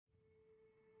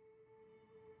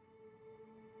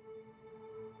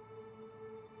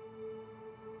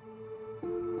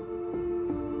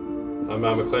I'm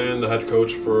Matt McLean, the head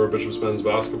coach for Bishop's men's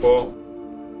basketball.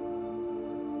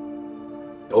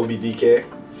 OBDK,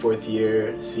 fourth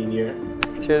year senior.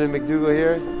 Tiernan McDougal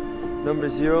here, number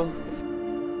 0.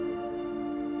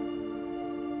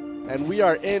 And we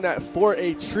are in for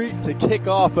a treat to kick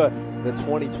off the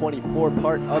 2024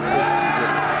 part of this season.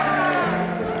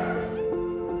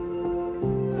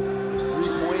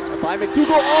 3-point by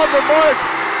McDougal on the mark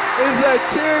is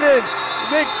Tiernan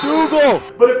McDougal.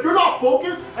 But if you're not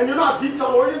focused and you're not detail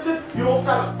oriented, you don't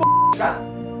stand a chance.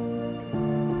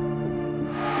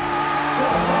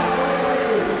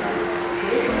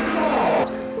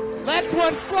 Let's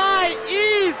one fly,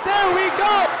 ease, there we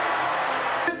go.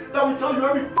 That we tell you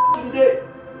every day.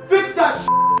 Fix that shit.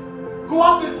 Go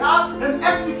out this half and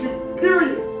execute,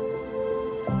 period.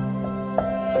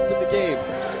 After the game,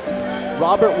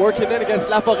 Robert working in against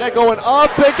Laforêt, going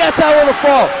up and gets out of the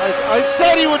fall. I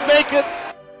said he would make it.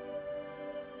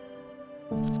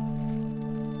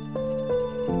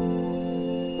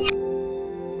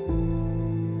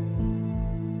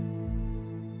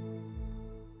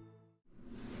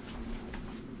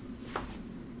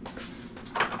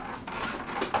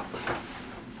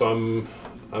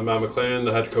 I'm Matt McLean,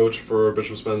 the head coach for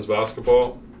Bishop's men's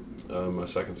basketball. My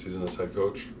second season as head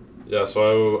coach. Yeah,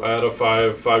 so I had a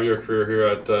five-year career here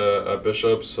at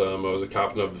Bishop's. I was a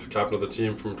captain of the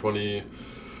team from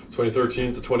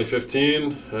 2013 to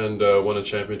 2015, and won a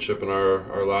championship in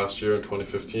our last year in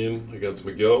 2015 against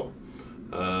McGill.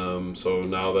 So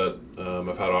now that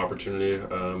I've had an opportunity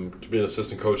to be an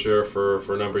assistant coach here for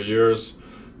a number of years,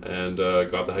 and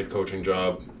got the head coaching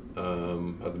job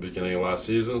at the beginning of last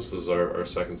season. So this is our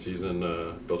second season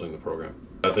building the program.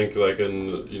 I think, like,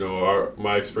 in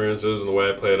my experiences and the way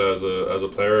I played as a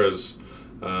player is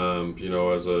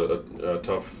as a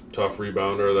tough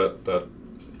rebounder that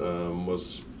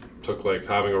took like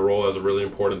having a role as a really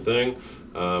important thing,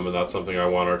 and that's something I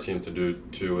want our team to do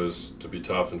too, is to be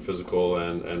tough and physical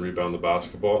and rebound the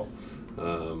basketball.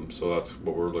 So that's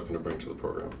what we're looking to bring to the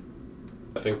program.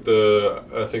 I think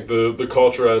the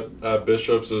culture at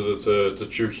Bishop's is it's a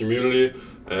true community,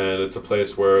 and it's a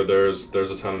place where there's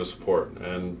a ton of support.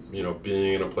 And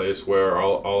being in a place where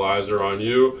all eyes are on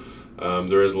you,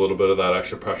 there is a little bit of that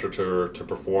extra pressure to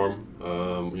perform.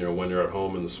 When you're at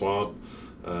home in the swamp,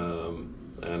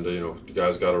 and you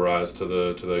guys got to rise to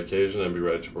the occasion and be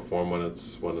ready to perform when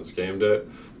it's game day.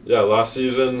 Yeah, last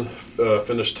season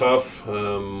finished tough.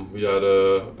 We had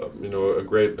a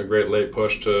great late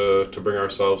push to bring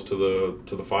ourselves to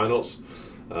the finals.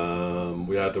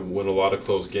 We had to win a lot of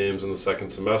close games in the second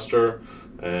semester,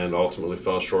 and ultimately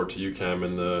fell short to UCAM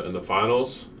in the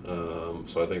finals.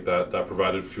 So I think that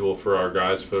provided fuel for our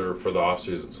guys for the off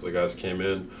season. So the guys came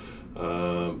in,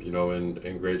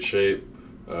 in great shape,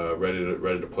 ready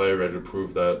to play, ready to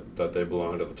prove that they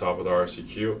belonged at the top of the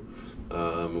RSEQ.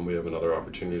 And we have another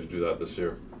opportunity to do that this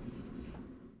year.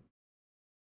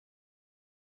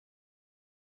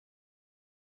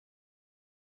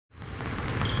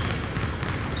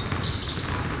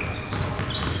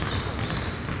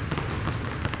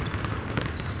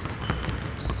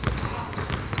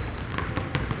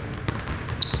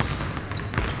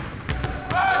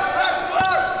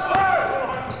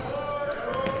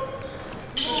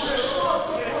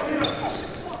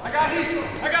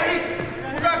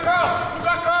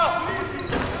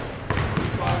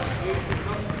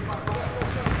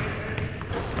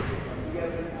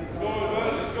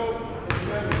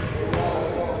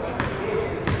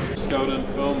 Scout and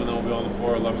film, and then we'll be on the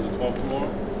floor 11 to 12 tomorrow.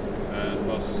 And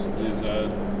plus these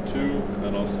 2,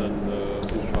 and I'll send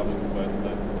who's traveling by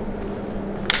tonight.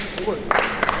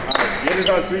 Alright, Gators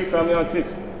on 3, family on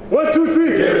 6. 1, 2, 3.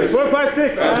 Gators. 4, 5,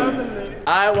 6.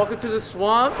 Alright, welcome to the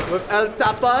swamp with El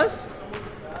Tapas.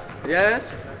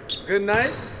 Yes, good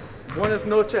night. Buenas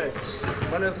noches.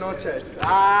 Buenas noches.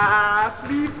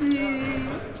 Sleepy.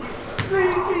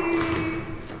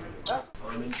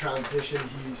 In transition,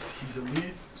 he's a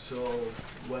lead, so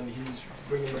when he's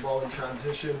bringing the ball in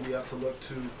transition, we have to look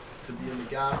to be in the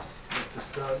gaps, look to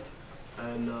stunt,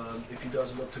 and if he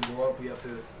doesn't look to go up, we have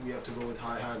to go with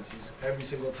high hands. He's every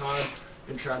single time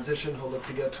in transition, he'll look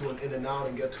to get to an in and out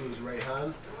and get to his right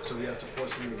hand, so we have to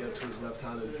force him to get to his left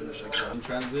hand and finish like that. In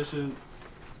transition,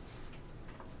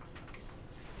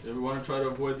 we want to try to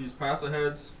avoid these pass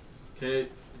aheads. Okay,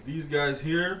 these guys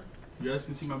here, you guys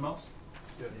can see my mouse?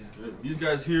 Okay. These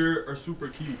guys here are super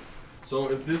key. So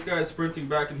if this guy's sprinting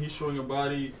back and he's showing a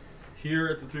body here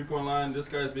at the 3-point line, this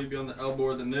guy's maybe on the elbow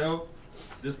or the nail,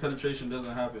 this penetration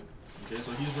doesn't happen. Okay, so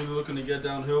he's really looking to get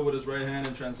downhill with his right hand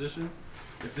in transition.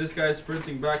 If this guy's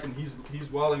sprinting back and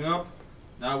he's walling up,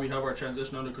 now we have our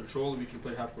transition under control and we can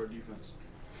play half-court defense.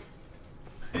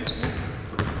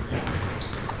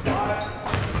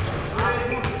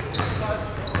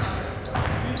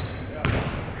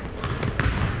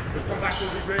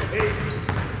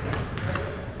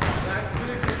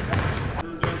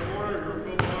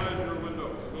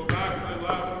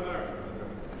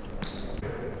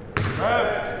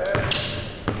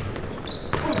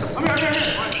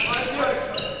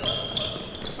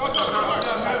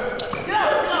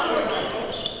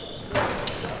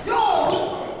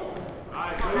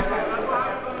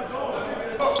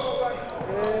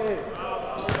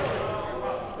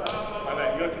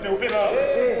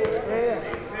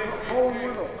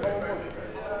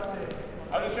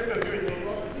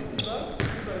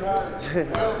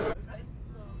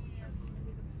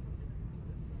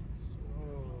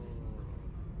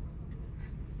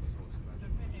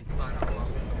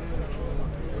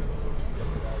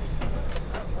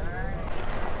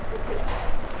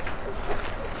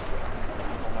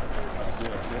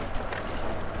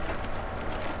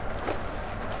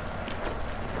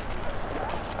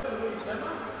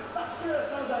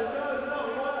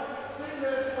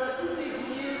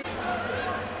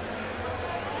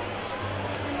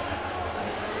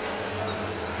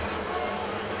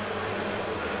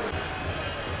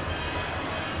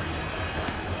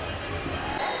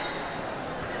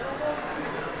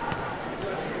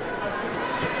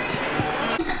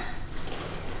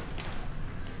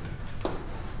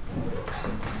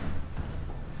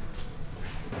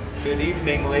 Good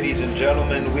evening, ladies and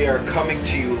gentlemen. We are coming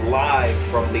to you live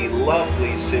from the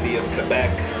lovely city of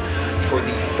Quebec for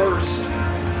the first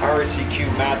RSEQ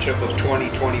matchup of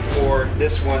 2024.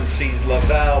 This one sees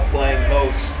Laval playing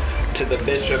host to the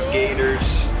Bishop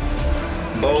Gaiters.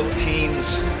 Both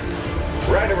teams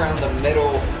right around the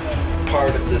middle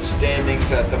part of the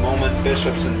standings at the moment.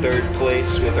 Bishop's in third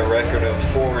place with a record of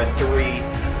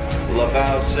 4-3.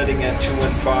 Laval sitting at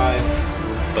 2-5.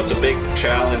 But the big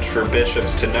challenge for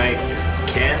Bishops tonight,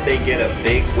 can they get a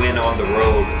big win on the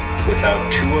road without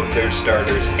two of their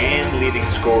starters and leading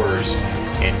scorers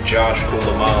in Josh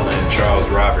Kulamal and Charles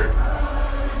Robert?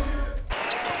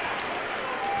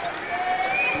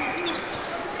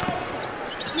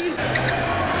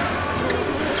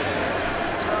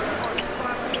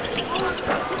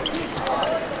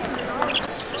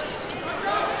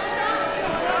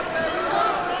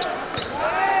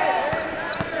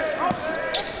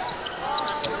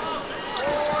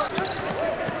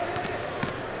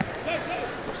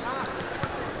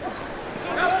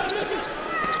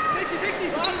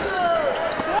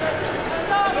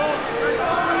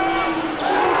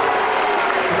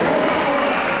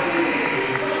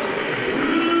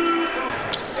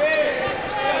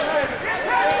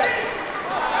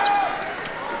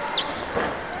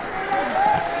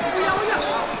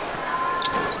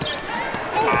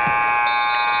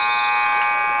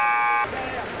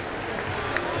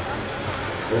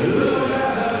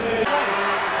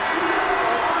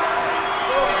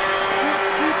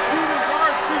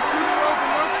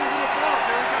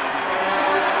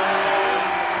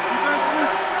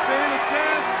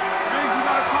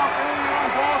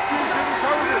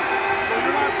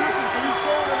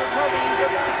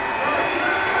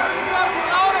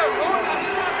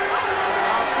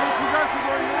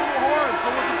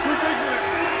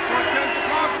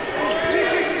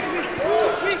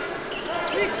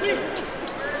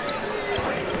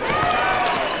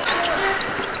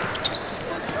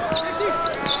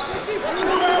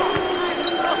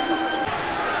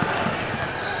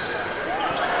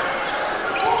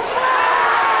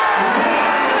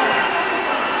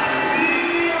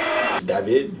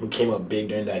 David, who came up big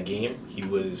during that game. He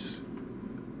was,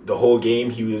 the whole game,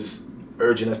 he was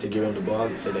urging us to give him the ball.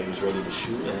 He said that he was ready to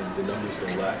shoot, and the numbers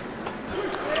don't lie.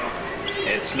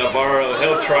 It's Navarro,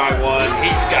 he'll try one,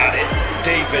 he's got it.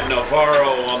 David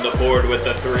Navarro on the board with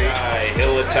the three.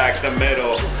 He'll attack the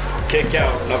middle, kick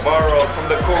out, Navarro from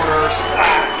the corner,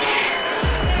 splash!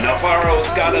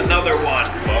 Navarro's got another one.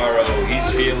 Navarro,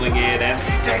 he's feeling it and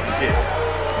sticks it.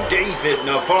 David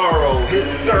Navarro,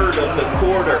 his third of the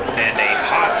quarter. And a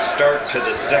hot start to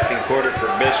the second quarter for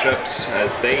Bishops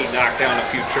as they knock down a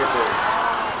few triples.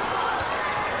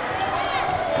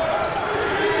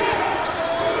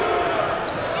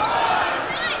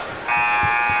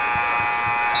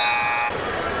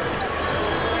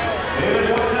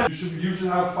 You should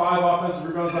have 5 offensive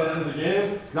rebounds by the end of the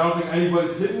game, because I don't think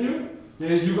anybody's hitting you.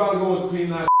 Okay? You got to go and clean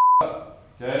that up.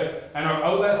 Okay? And our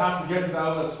outlet has to get to the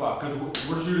outlet spot, because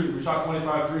we shot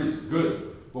 25 threes.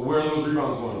 Good. But where are those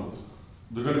rebounds going?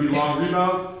 They're going to be long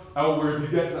rebounds, out where if you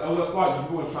get to the outlet spot, you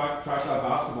can go and track that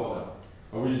basketball down.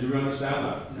 Do we understand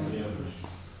that?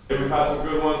 Yeah. We've had some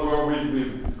good ones where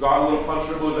we've got a little punch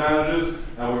dribble advantages,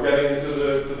 and we're getting into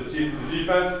the teeth of the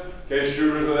defense. Okay,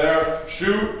 shooters are there.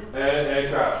 Shoot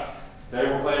and crash.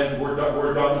 Okay, we're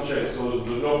dump and chase. So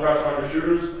there's no pressure on your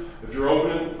shooters. If you're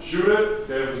open, shoot it.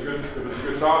 Okay, if it's a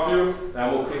good shot for you,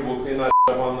 and we'll clean that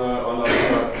up on the other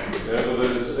side. Okay,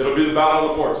 so it'll be the battle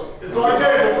of the ports. It's our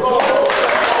game. Let's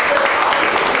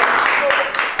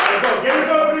go. Gators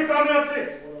on 3, family on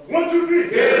 6. 1, 2, 3.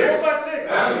 Gators. 4, 5, 6.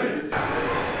 Family.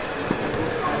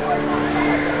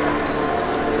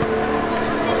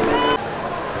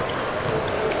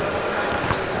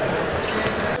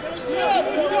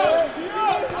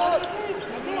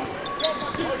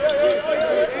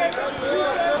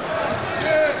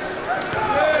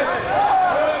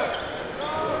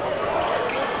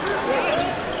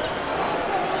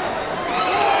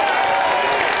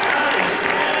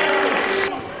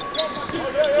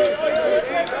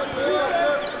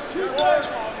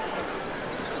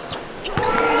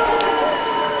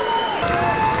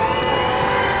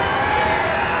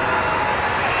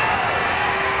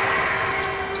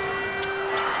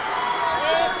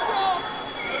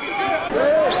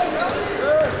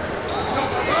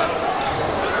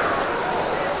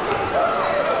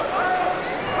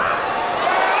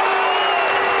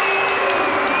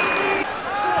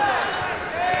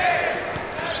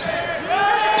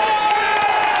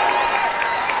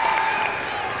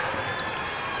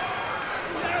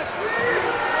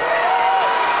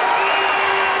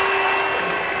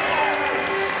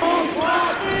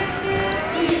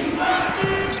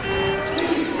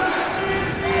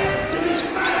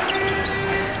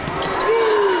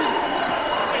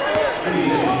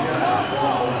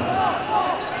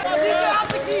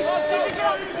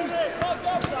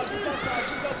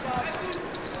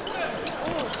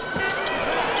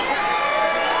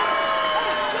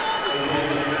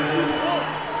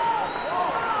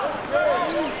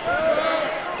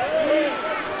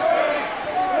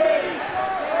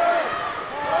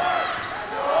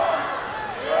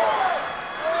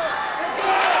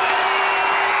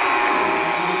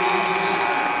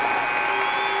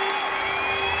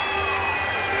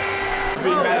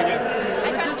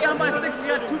 Down by 6, we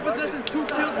got 2 possessions, 2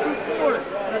 steals, 2 scores.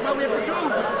 That's how we have to do.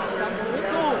 Let's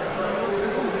go.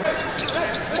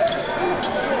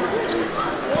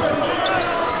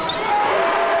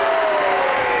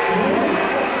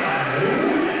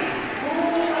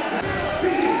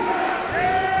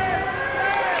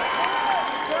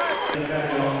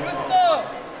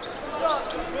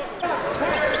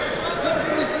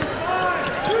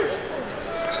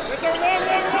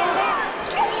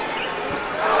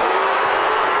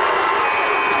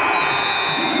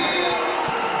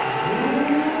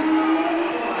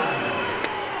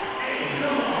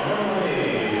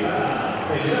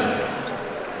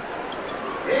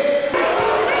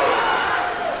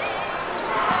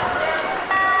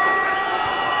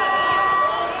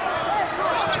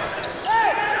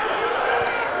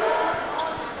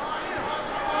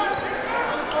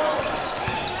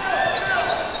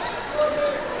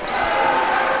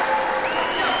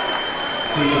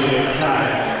 CJ's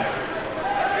time.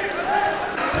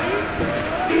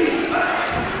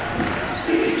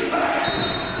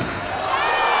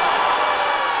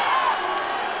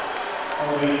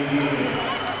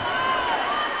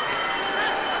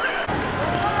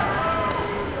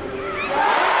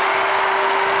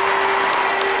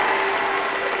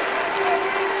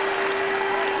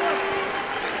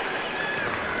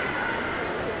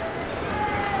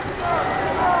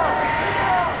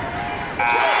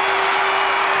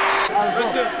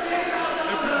 Listen,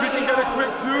 if we can get a quick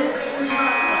 2, if you do, we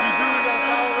gotta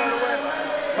foul right away.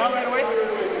 Foul right away?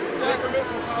 Yeah,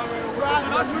 permission, foul right away.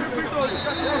 Not shooting free throws.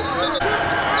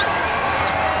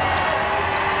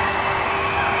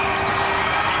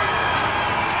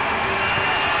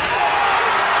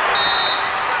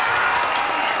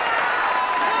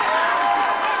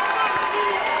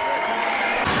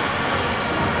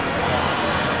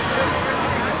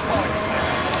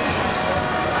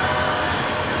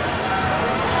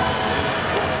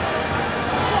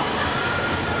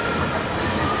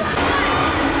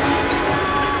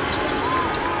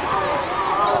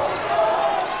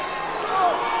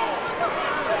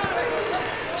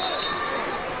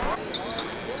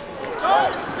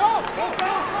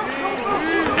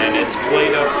 And it's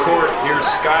played up court. Here's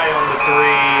Sky on the 3,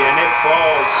 and it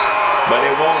falls, but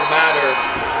it won't matter.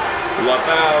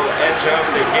 Laval edge out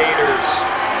the Gators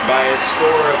by a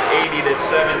score of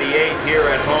 80-78 here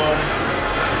at home,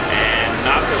 and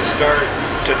not the start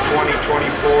to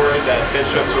 2024 that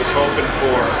Bishops was hoping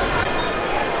for.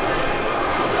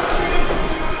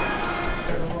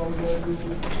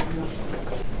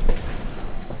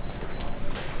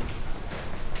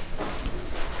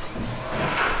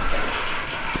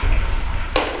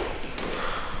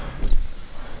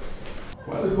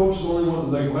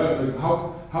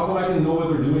 even know what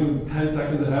they're doing 10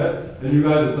 seconds ahead, and you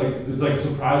guys, it's like a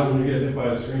surprise when you get hit by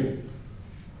a screen.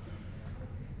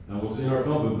 And we'll see in our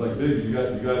film, but like big, you guys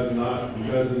did not defend.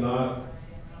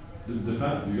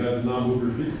 You guys did not move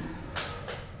your feet.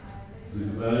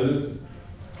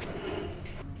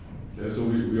 Okay, so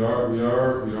we are where we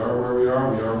are. We are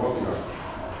what we are.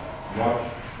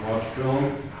 Watch film.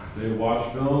 They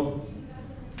watch film.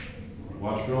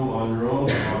 Watch film on your own.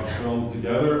 Watch film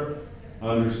together.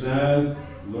 Understand.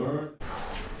 Learn.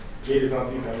 Gaiters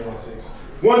on defense on 6.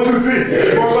 1, 2,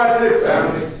 3. 4, 5,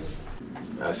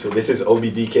 6. So this is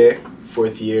OBDK,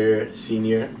 4th year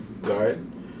senior guard.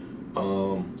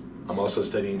 I'm also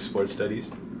studying sports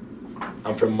studies.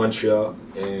 I'm from Montreal,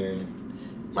 and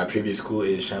my previous school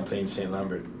is Champlain St.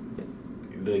 Lambert.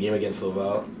 The game against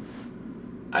Laval,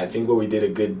 I think what we did a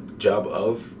good job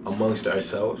of amongst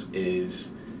ourselves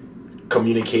is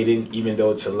communicating, even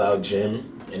though it's a loud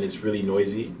gym and it's really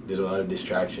noisy. There's a lot of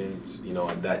distractions. You know,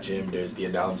 at that gym, there's the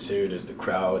announcer, there's the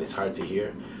crowd, it's hard to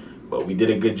hear. But we did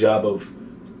a good job of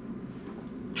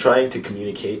trying to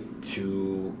communicate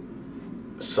to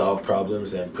solve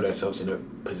problems and put ourselves in a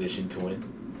position to win.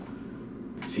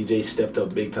 CJ stepped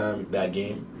up big time that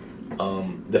game.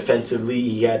 Defensively,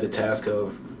 he had the task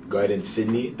of guarding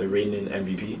Sydney, the reigning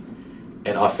MVP.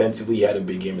 And offensively, he had a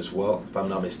big game as well. If I'm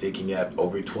not mistaken, he had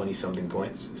over 20-something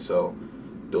points. So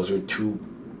those were 2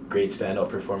 great standout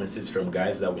performances from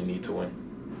guys that we need to win.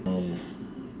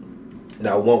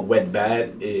 Now, what went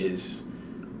bad is,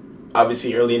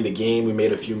 obviously early in the game, we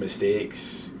made a few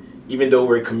mistakes. Even though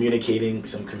we're communicating,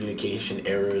 some communication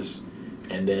errors,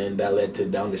 and then that led to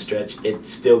down the stretch, it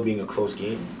still being a close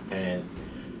game. And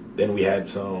then we had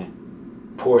some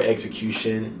poor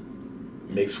execution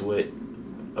mixed with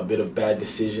a bit of bad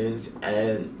decisions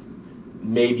and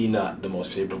maybe not the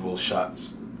most favorable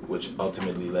shots, which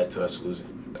ultimately led to us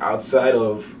losing. Outside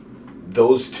of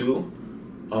those 2,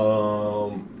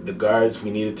 the guards, we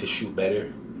needed to shoot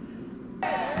better.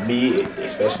 Me,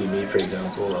 especially me, for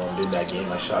example, during that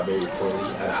game, I shot very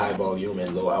poorly, had a high volume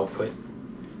and low output.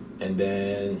 And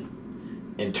then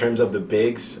in terms of the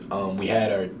bigs, we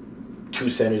had our 2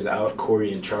 centers out,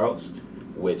 Corey and Charles,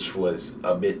 which was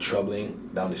a bit troubling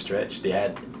down the stretch. They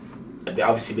had an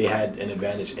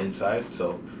advantage inside,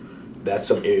 so that's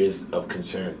some areas of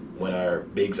concern. When our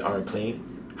bigs aren't playing,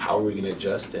 how are we going to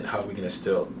adjust and how are we going to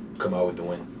still come out with the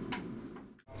win?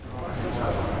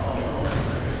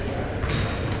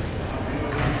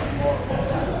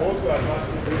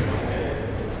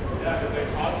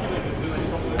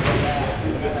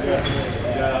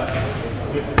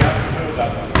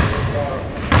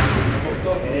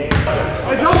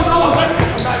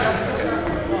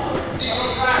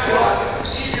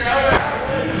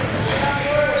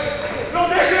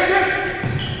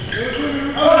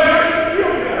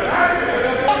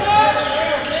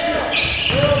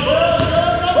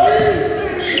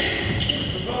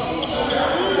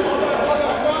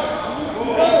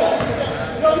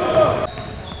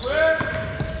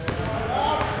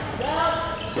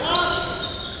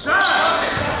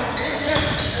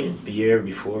 The year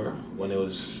before, when it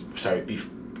was,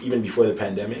 even before the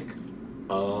pandemic,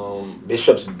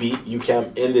 Bishops beat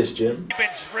UCamp in this gym. We've been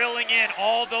drilling in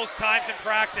all those times in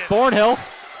practice. Thornhill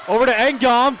over to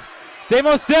Engom.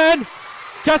 Demos Den.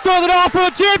 Castell it off for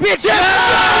the championship!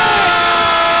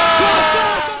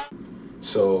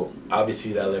 So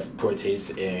obviously that left poor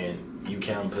taste in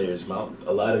UCamp players' mouth.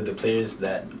 A lot of the players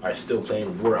that are still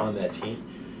playing were on that team.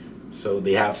 So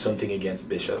they have something against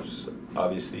Bishops,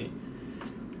 obviously.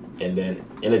 And then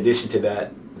in addition to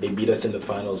that, they beat us in the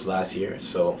finals last year.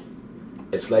 So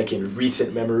it's like in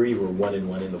recent memory, we're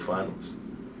 1-1 in the finals.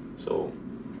 So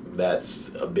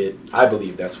that's a bit, I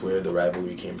believe that's where the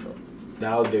rivalry came from.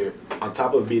 Now they're, on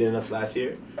top of beating us last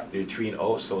year, they're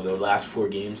 3-0. So the last 4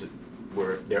 games,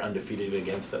 they're undefeated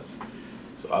against us.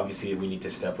 So obviously we need to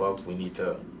step up. We need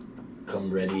to come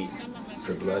ready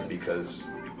for blood because,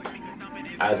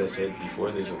 as I said before,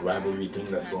 there's a rivalry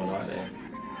thing that's going on. And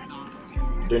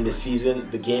during the season,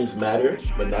 the games matter,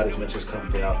 but not as much as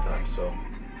come playoff time. So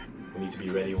we need to be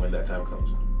ready when that time comes.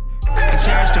 I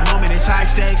cherish the moment, it's high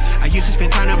stakes. I used to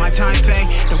spend time on my time pay.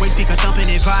 The way speaker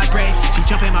thumping and vibrate. She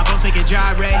jump in my bones, make it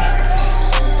gyrate.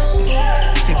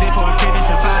 Sit bit for a crib, it's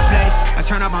a fireplace. I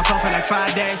turn off my phone for like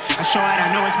 5 days. I show out,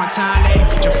 I know it's my time, lady.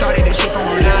 Jump started this shit from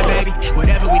online, baby.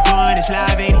 Whatever we doing, it's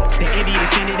live, 80. They envy,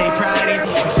 defended, they pride, ain't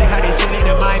it? You see how they feel it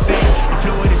in my face. I'm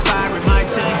fluid, inspired, my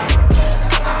team.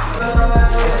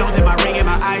 The stones in my ring and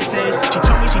my ice age. She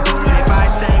told me she do it if I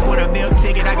say. Want a meal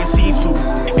ticket, I can see food.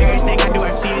 Everything I do, I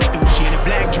see it through. She in a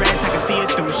black dress, I can see it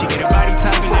through. She get a body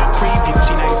type, a little preview.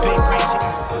 She like big brain, she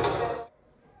got...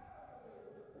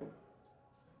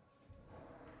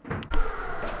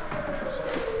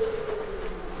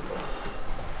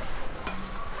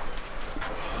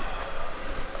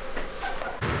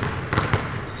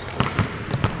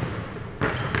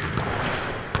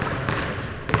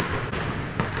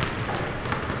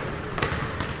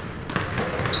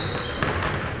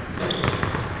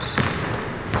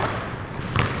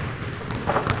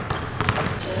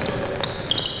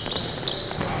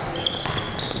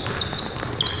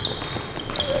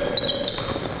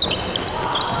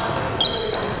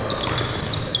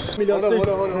 Yo,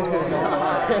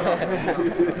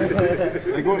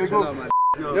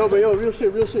 but yo, real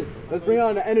shit. Let's bring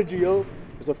out the energy, yo.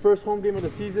 It's the first home game of the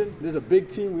season. There's a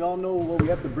big team. We all know what we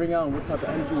have to bring out and what type of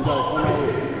energy we gotta come out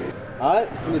with. All right,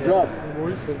 from the drop.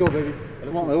 Let's go, baby.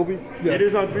 Come on, Obi. Yeah. It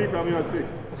is on 3, family on 6.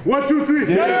 1, 2, 3.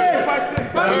 Yes!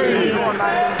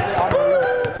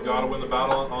 We gotta win the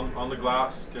battle on the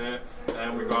glass, okay?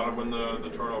 And we gotta win the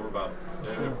turnover battle.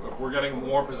 Okay? If we're getting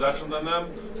more possession than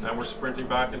them and we're sprinting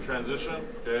back in transition,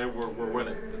 okay, we're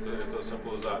winning. It's as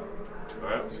simple as that. All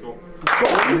right, let's go.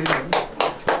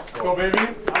 Go, baby.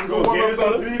 Go. Gators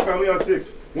on 3, family on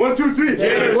 6. 1, 2, 3.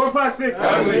 Gators. 4, 5, 6.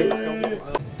 Family.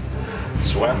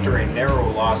 So after a narrow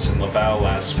loss in Laval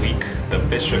last week, the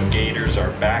Bishop Gators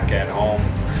are back at home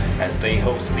as they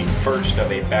host the first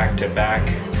of a back-to-back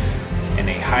in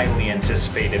a highly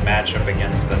anticipated matchup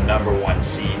against the #1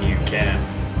 seed UCAM.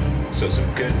 So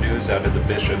some good news out of the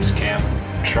Bishop's camp.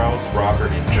 Charles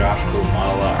Robert and Josh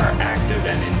Kumala are active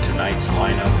and in tonight's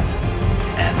lineup,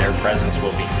 and their presence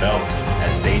will be felt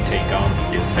as they take on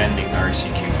the defending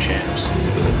RSEQ champs.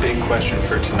 With a big question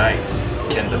for tonight,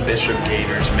 can the Bishop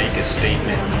Gators make a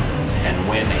statement and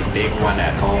win a big one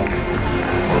at home,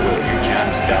 or will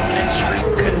UCAM's dominant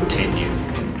streak continue?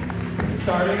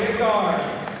 Starting at guard,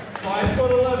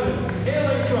 5'11",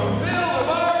 hailing from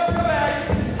Ville-Laval, Quebec,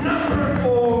 number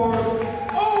 4,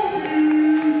 Obi.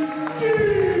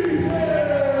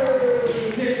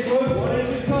 6 foot 1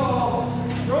 inches tall,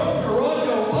 from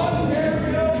Toronto,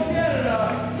 Ontario, Canada,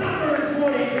 number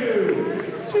 22,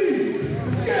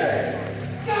 CJ.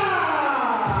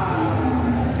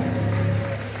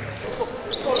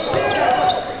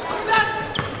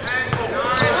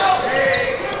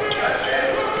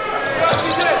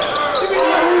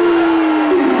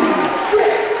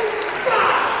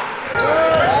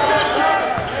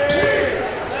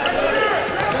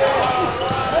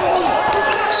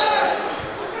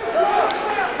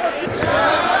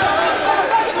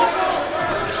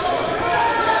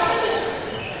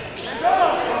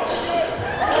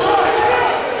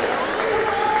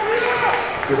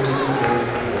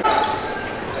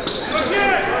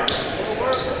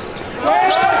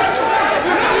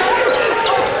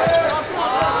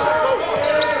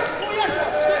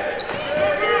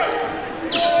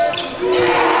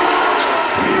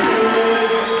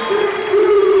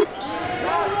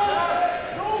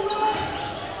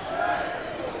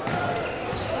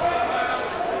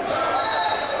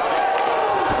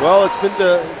 Well, it's been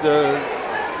the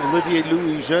Olivier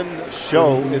Louis-Jeune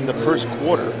show in the first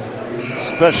quarter,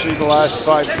 especially the last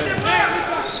 5 minutes.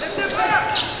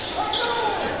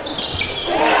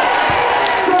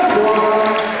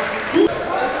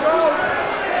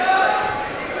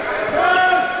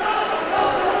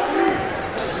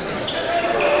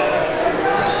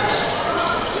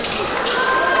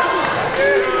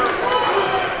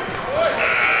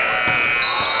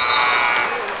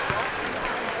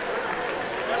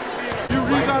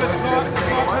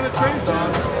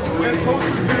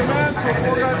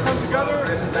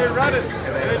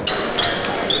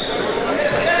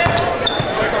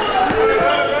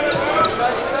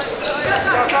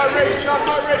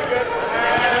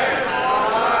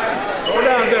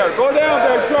 Go down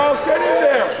there, Charles. Get in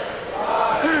there.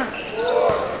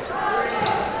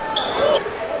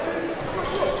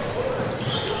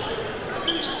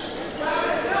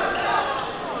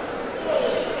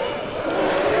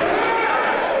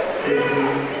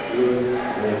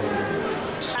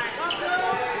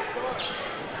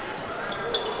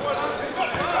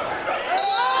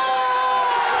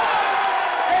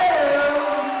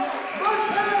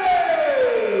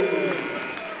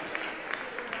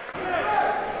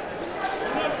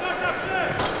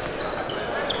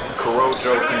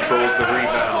 Controls the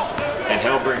rebound, and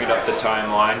he'll bring it up the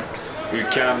timeline.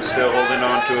 UCAM still holding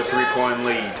on to a 3-point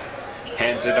lead.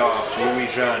 Hands it off,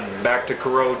 Louis-Jeune, back to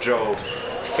Corojo.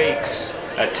 Fakes,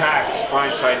 attacks,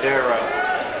 finds Hydera.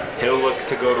 He'll look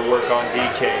to go to work on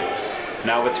DK.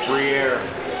 Now it's Briere.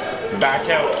 Back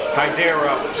out,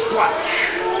 Hydera, splash!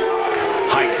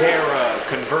 Hydera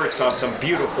converts on some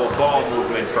beautiful ball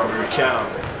movement from UCAM.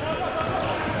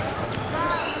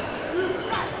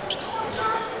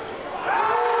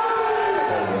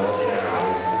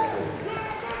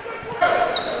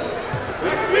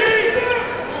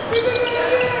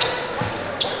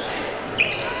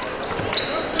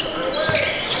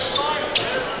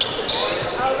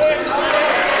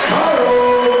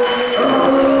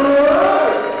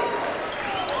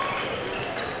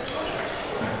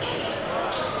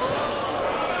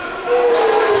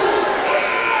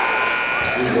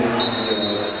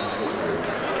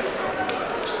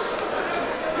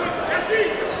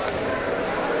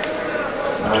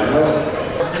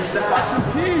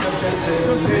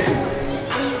 Offensively,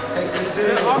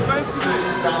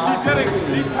 keep getting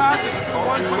deep passes.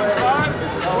 125,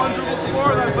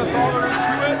 104, that's all there is to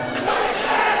it.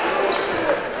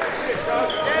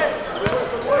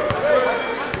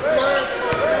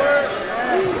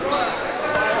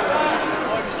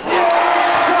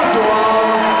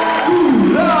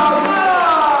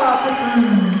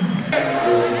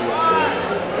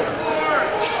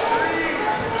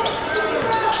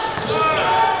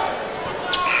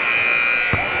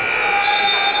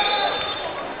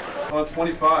 On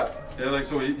 25. Yeah, like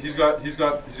so he's got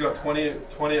 20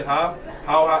 at half.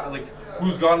 How like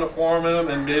who's gotten a forearm in him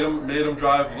and made him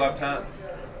drive left hand?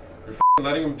 You're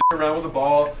letting him dick around with the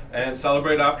ball and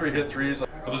celebrate after he hit threes.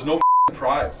 But there's no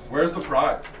pride. Where's the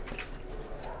pride?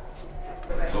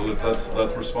 So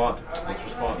let's respond. Let's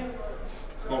respond.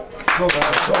 Let's go.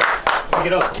 Let's pick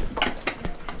it up.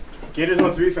 Gators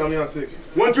on 3, family on 6.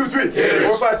 1, 2, 3. Gators.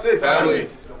 4, 5, 6. Family.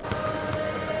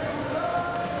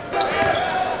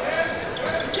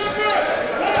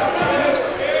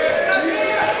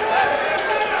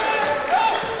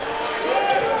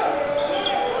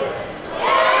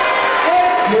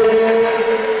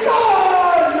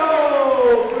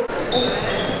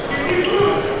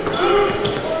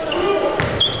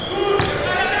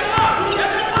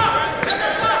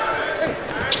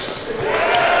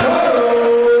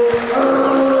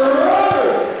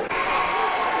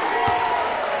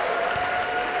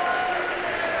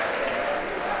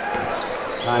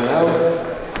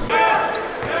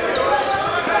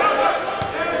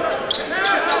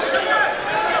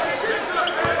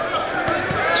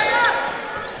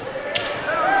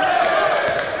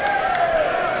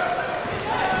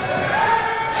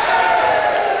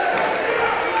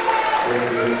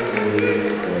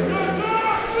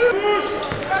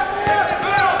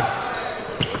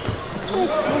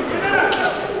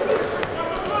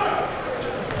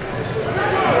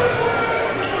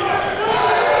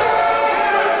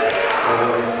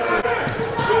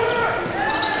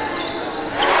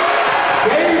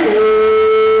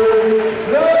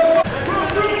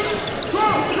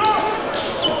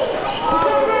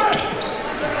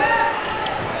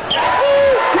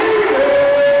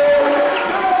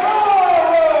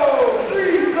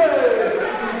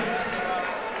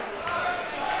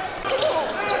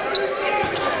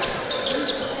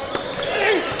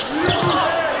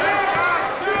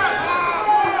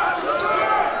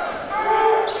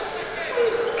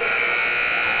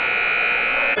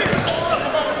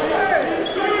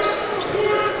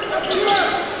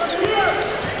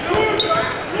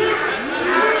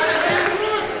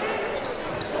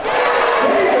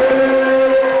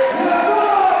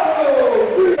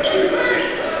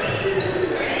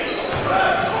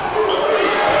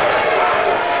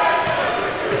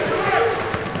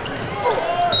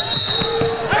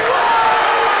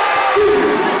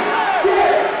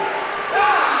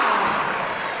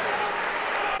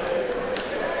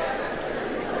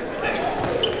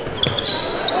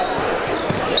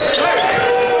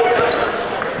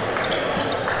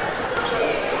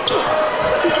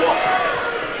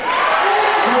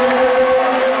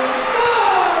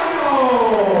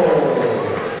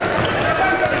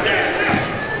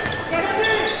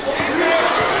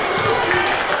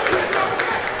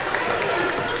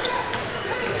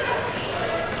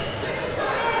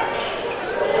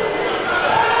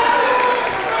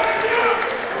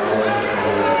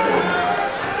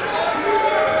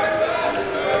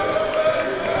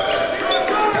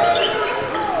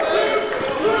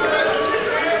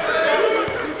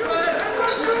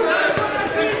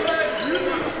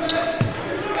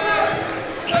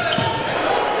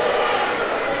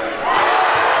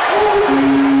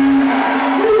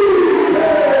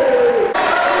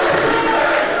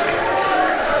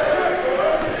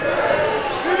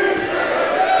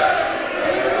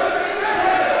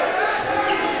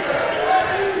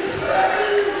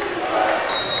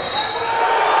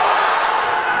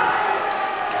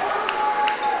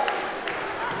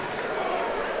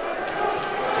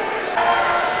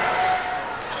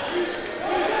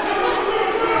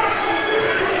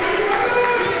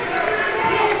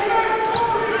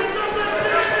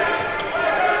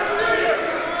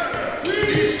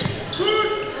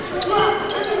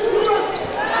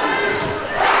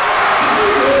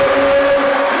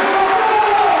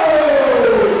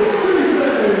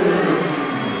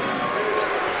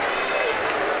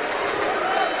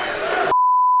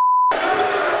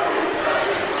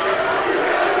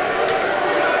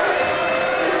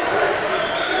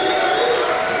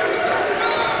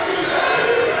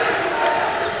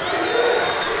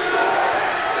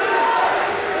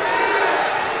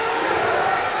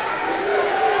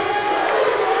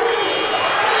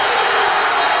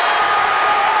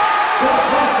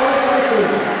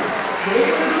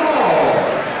 Gaiters ball.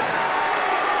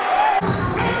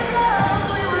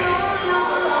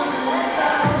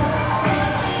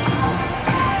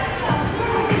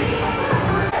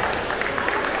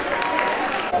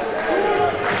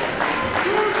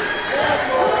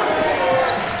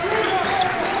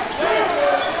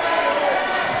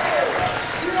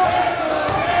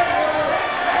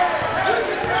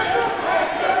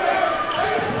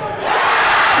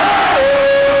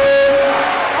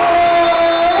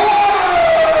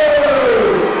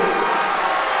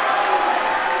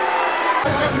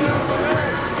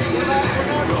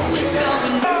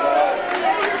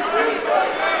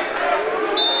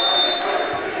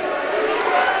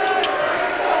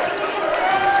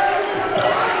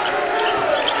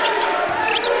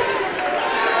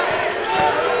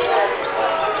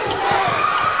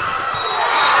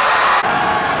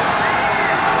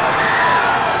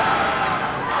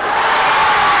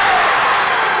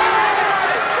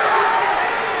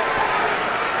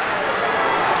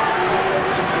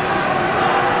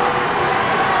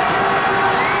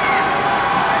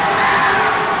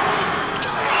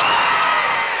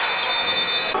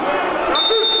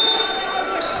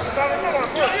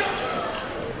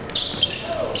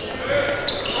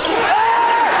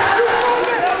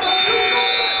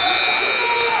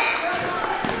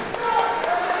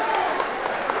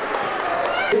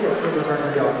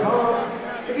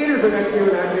 The Gators are next year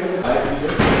matching.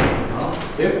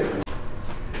 Yep.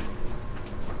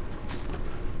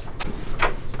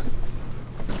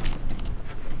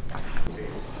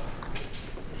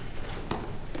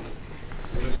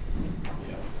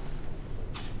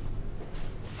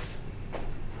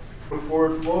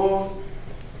 Forward full.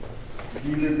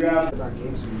 Either grab. About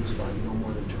games we lose by no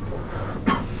more than 2 points.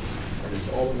 And it's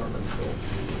all in our control.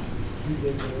 You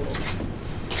games in a row.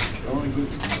 The only good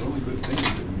thing is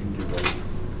that we didn't give up.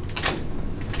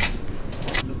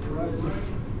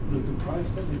 The prize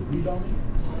stuff, they rebounding.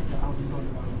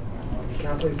 You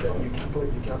can't play 7. You can't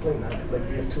play 9. Like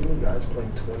we have too many guys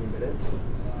playing 20 minutes.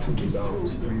 2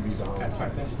 rebounds, 3 rebounds.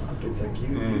 It's like you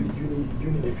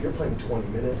need if you're playing 20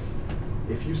 minutes.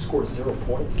 If you score 0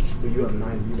 points, but you have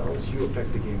 9 rebounds, you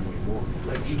affect the game way more.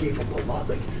 Like you gave up a lot.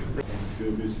 Like you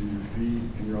feel this in your feet,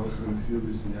 and you're also going to feel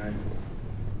this in your ankle.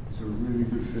 It's a really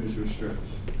good finisher stretch.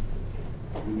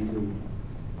 Really good.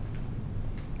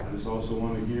 I just also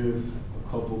want to give a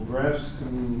couple breaths to.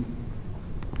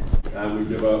 And we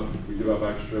give up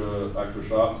extra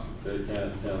shots. It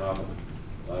can't happen.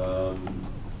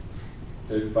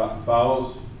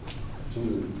 Fouls.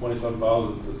 27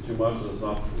 fouls, it's too much, and it's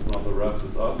not the refs,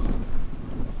 it's us.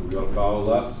 So we gotta foul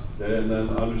less. Okay? And then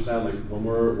understand, like when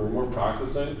we're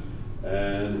practicing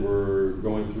and we're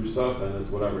going through stuff and it's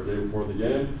whatever day before the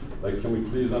game, like can we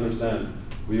please understand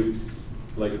we've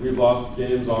lost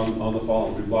games on the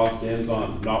following. We've lost games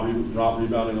on not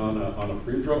rebounding on a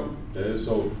free throw. Okay,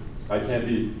 so I can't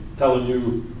be telling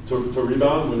you to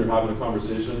rebound when you're having a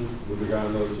conversation with the guy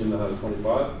on the other team that has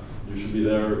 25. You should be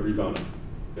there rebounding.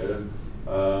 Okay.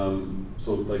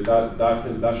 So like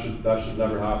that should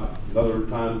never happen. Another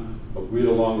time we had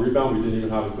a long rebound, we didn't even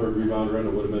have a third rebounder in.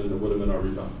 It would have been our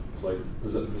rebound. It's like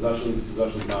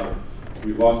possessions matter.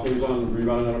 We've lost games on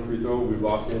rebounding on a free throw. We've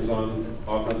lost games on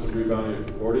offensive rebounding at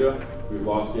Concordia. We've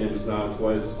lost games now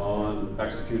twice on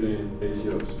executing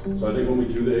ATOs. So I think when we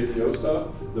do the ATO stuff,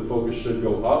 the focus should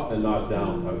go up and not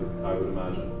down. I would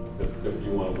imagine if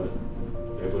you want to win.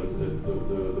 Okay, but it's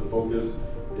the focus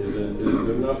isn't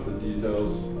good enough. The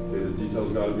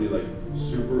details got to be like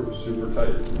super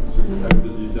tight with the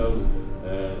details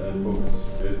and focus.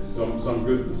 It's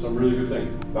some really good things.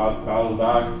 Battle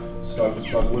back, stuck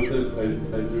with it,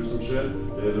 played through some shit.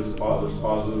 There's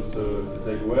positives to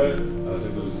take away, and I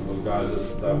think those guys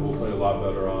that will play a lot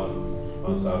better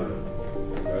on Saturday.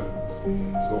 Okay,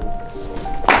 let's go.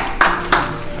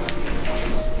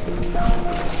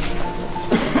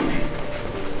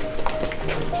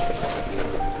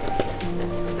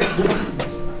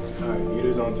 Alright,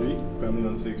 Gators on 3, family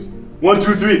on 6. 1,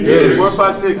 2, 3. Gators. 4,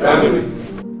 5, 6. Family.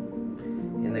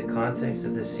 In the context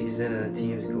of the season and the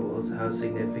team's goals, how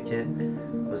significant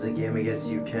was the game against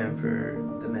UCAM for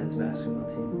the men's basketball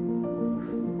team?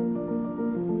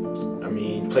 I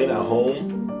mean, playing at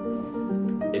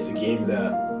home, it's a game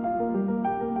that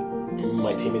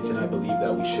my teammates and I believe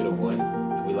that we should have won.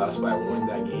 We lost by 1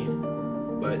 that game.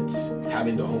 But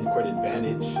having the home court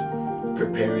advantage,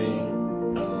 preparing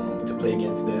to play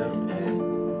against them,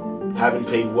 and having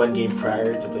played 1 game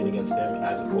prior to playing against them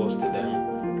as opposed to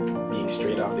them being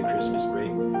straight off the Christmas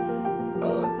break,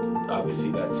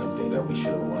 obviously that's something that we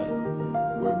should have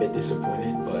won. We're a bit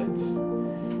disappointed, but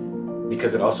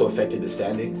because it also affected the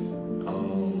standings,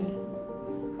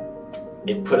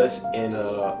 it put us in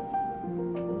a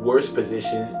worse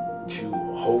position to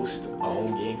host a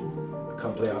home game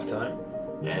come playoff time,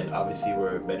 and obviously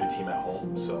we're a better team at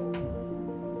home, so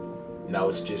now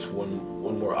it's just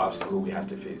one more obstacle we have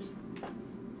to face.